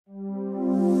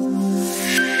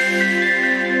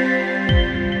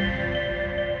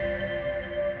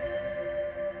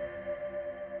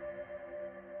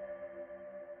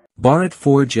Bharat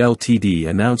Forge Ltd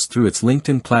announced through its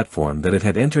LinkedIn platform that it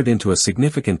had entered into a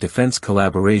significant defense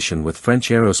collaboration with French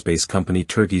aerospace company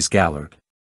Turgis Gaillard.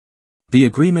 The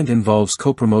agreement involves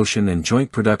co-promotion and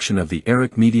joint production of the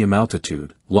AAROK medium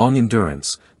altitude, long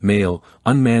endurance, MALE,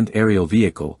 unmanned aerial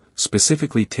vehicle,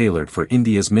 specifically tailored for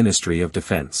India's Ministry of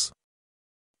Defence.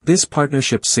 This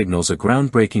partnership signals a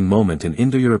groundbreaking moment in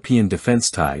Indo-European defence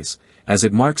ties, as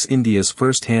it marks India's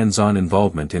first hands-on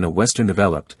involvement in a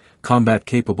Western-developed,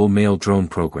 combat-capable MALE drone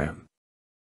program.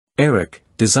 AAROK,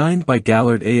 designed by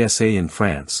Gaillard ASA in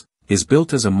France, is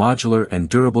built as a modular and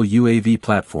durable UAV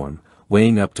platform,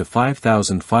 weighing up to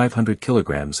 5,500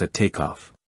 kilograms at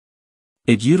takeoff.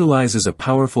 It utilizes a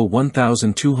powerful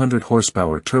 1,200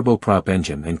 horsepower turboprop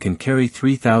engine and can carry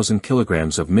 3,000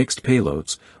 kilograms of mixed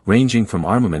payloads, ranging from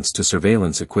armaments to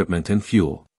surveillance equipment and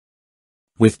fuel.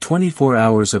 With 24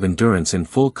 hours of endurance in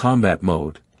full combat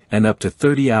mode, and up to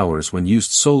 30 hours when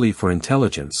used solely for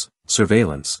intelligence,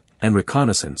 surveillance, and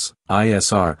reconnaissance,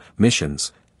 ISR,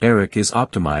 missions, AAROK is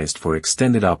optimized for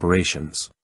extended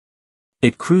operations.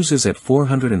 It cruises at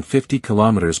 450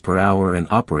 km per hour and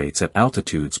operates at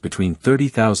altitudes between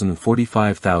 30,000 and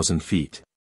 45,000 feet.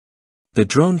 The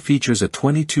drone features a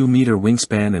 22-meter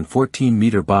wingspan and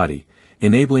 14-meter body,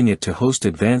 enabling it to host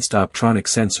advanced optronic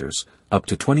sensors, up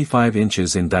to 25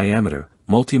 inches in diameter,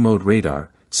 multimode radar,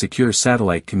 secure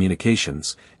satellite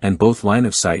communications, and both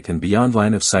line-of-sight and beyond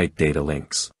line-of-sight data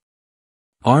links.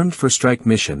 Armed for strike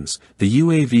missions, the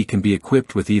UAV can be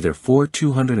equipped with either 4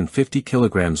 250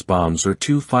 kg bombs or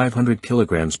 2 500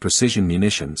 kg precision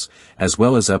munitions, as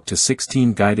well as up to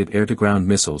 16 guided air-to-ground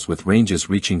missiles with ranges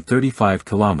reaching 35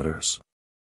 km.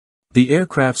 The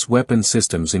aircraft's weapon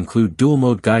systems include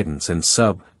dual-mode guidance and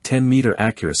sub-10-meter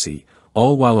accuracy,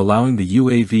 all while allowing the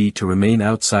UAV to remain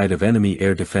outside of enemy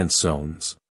air defense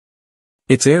zones.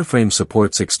 Its airframe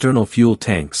supports external fuel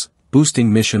tanks,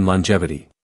 boosting mission longevity.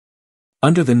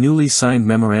 Under the newly signed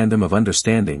Memorandum of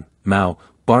Understanding, MOU,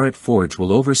 Bharat Forge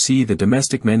will oversee the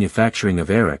domestic manufacturing of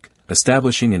AAROK,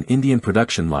 establishing an Indian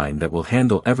production line that will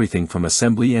handle everything from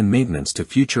assembly and maintenance to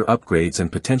future upgrades and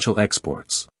potential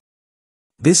exports.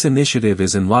 This initiative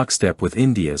is in lockstep with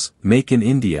India's Make in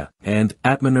India and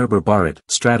Atmanirbhar Bharat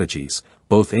strategies,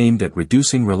 both aimed at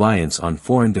reducing reliance on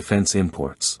foreign defense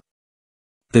imports.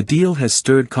 The deal has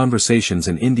stirred conversations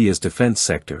in India's defense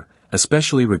sector,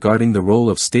 especially regarding the role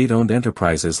of state-owned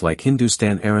enterprises like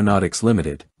Hindustan Aeronautics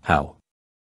Limited, HAL.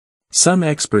 Some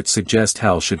experts suggest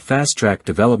HAL should fast-track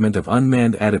development of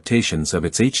unmanned adaptations of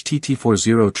its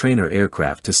HTT-40 trainer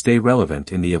aircraft to stay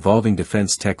relevant in the evolving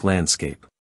defense tech landscape.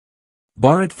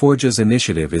 Bharat Forge's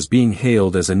initiative is being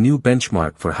hailed as a new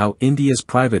benchmark for how India's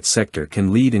private sector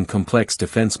can lead in complex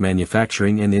defense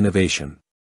manufacturing and innovation.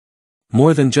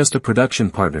 More than just a production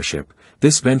partnership,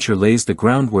 this venture lays the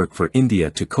groundwork for India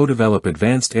to co-develop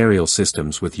advanced aerial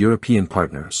systems with European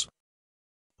partners.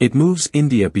 It moves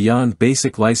India beyond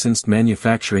basic licensed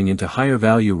manufacturing into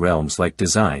higher-value realms like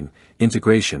design,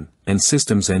 integration, and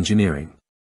systems engineering.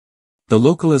 The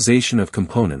localization of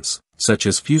components, such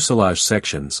as fuselage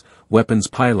sections, weapons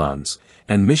pylons,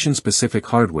 and mission-specific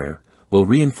hardware, will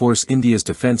reinforce India's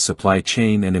defense supply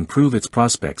chain and improve its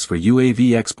prospects for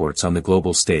UAV exports on the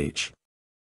global stage.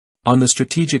 On the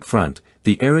strategic front,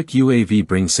 the AAROK UAV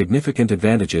brings significant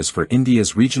advantages for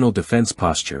India's regional defense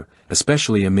posture,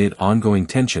 especially amid ongoing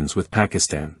tensions with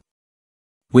Pakistan.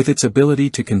 With its ability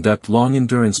to conduct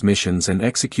long-endurance missions and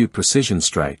execute precision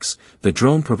strikes, the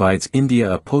drone provides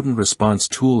India a potent response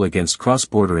tool against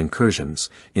cross-border incursions,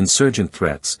 insurgent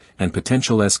threats, and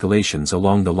potential escalations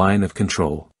along the line of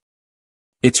control.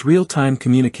 Its real-time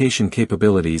communication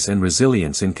capabilities and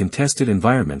resilience in contested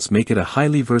environments make it a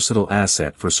highly versatile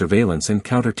asset for surveillance and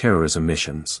counter-terrorism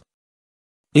missions.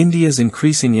 India's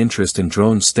increasing interest in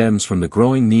drones stems from the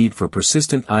growing need for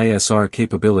persistent ISR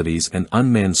capabilities and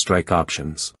unmanned strike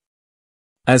options.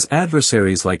 As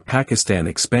adversaries like Pakistan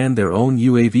expand their own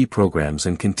UAV programs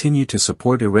and continue to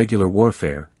support irregular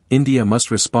warfare, India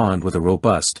must respond with a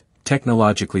robust,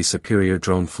 technologically superior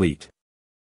drone fleet.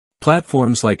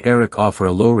 Platforms like AAROK offer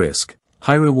a low-risk,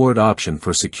 high-reward option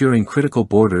for securing critical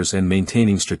borders and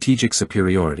maintaining strategic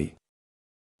superiority.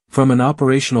 From an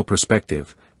operational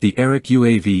perspective, the AAROK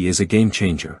UAV is a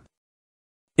game-changer.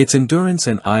 Its endurance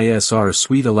and ISR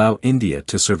suite allow India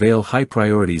to surveil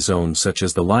high-priority zones such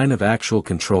as the line of actual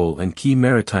control and key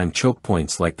maritime choke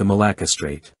points like the Malacca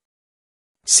Strait.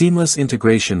 Seamless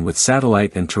integration with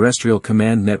satellite and terrestrial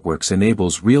command networks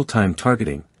enables real-time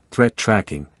targeting, threat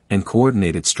tracking, and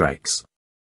coordinated strikes.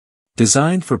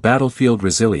 Designed for battlefield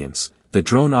resilience, the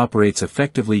drone operates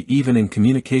effectively even in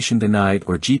communication-denied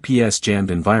or GPS-jammed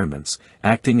environments,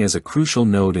 acting as a crucial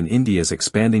node in India's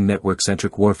expanding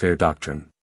network-centric warfare doctrine.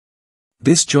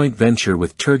 This joint venture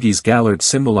with Turgis Gaillard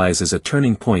symbolizes a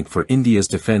turning point for India's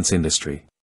defense industry.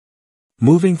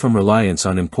 Moving from reliance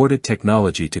on imported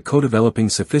technology to co-developing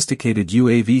sophisticated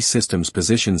UAV systems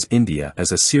positions India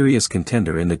as a serious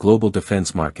contender in the global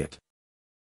defense market.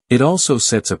 It also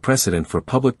sets a precedent for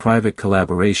public-private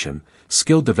collaboration,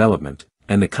 skill development,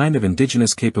 and the kind of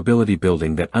indigenous capability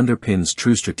building that underpins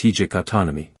true strategic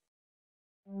autonomy.